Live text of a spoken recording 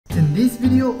this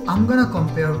video, I'm gonna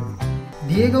compare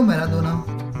Diego Maradona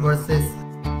versus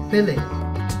Pelé.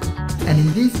 And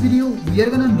in this video, we are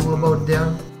gonna know about their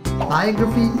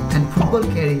biography and football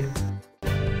career.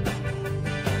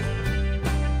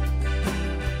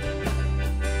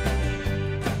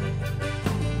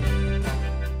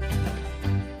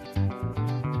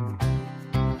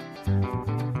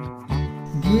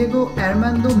 Diego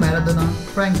Armando Maradona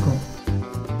Franco,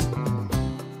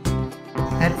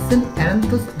 Edson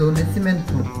Arantes do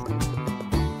Nascimento,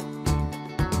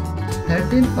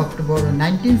 13 October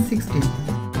 1960,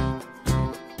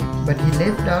 but he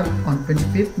left out on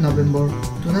 25th November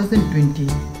 2020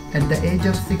 at the age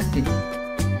of 60.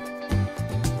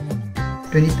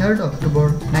 23rd October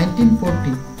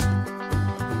 1940,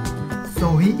 so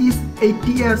he is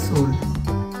 80 years old.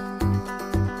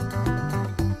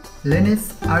 Lanús,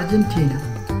 Argentina.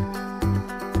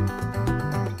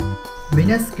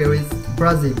 Minas Gerais,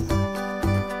 Brazil.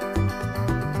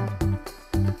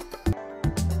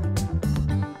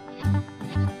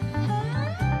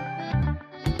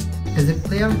 As a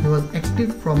player, he was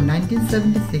active from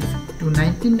 1976 to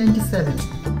 1997,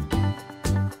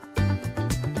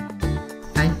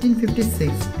 1956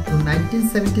 to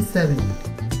 1977.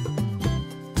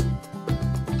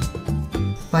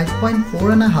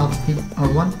 5.4½ feet or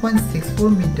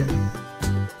 1.64 meter,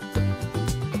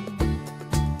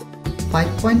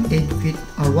 5.8 feet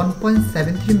or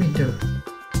 1.73 meter.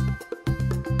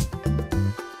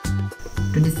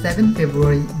 27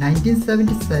 February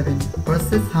 1977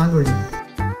 versus Hungary.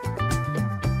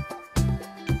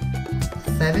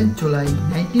 7 July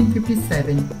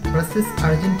 1957 versus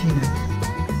Argentina.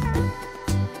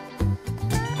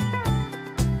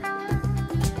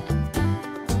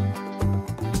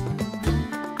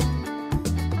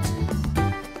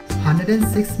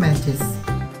 106 matches,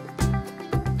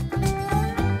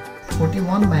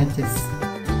 41 matches,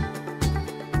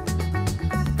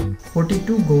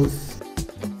 42 goals,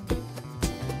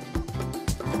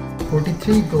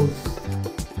 43 goals.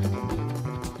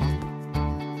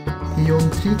 He won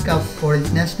 3 cups for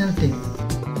his national team.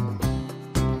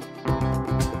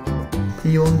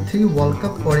 He won 3 World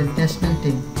Cup for his national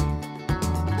team.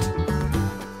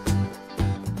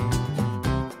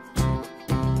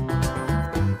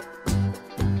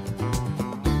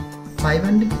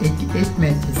 588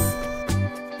 matches,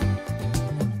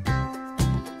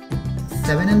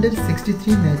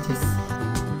 763 matches,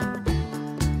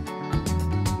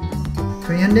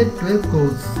 312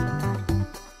 goals,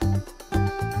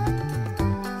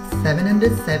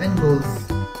 707 goals,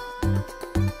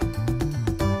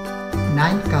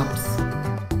 9 cups,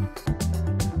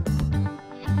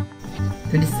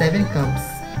 27 cups.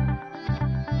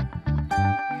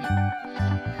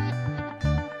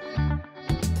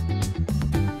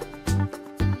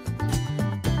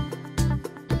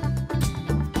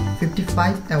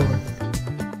 55 award,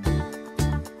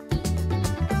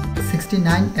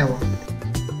 69 award.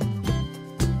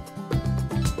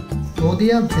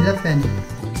 Claudia Villafani.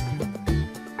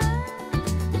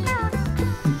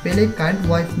 Pelé current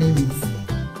wife name is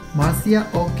Marcia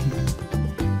Oki.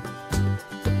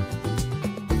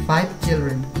 5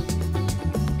 children,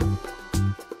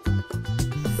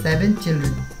 7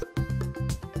 children.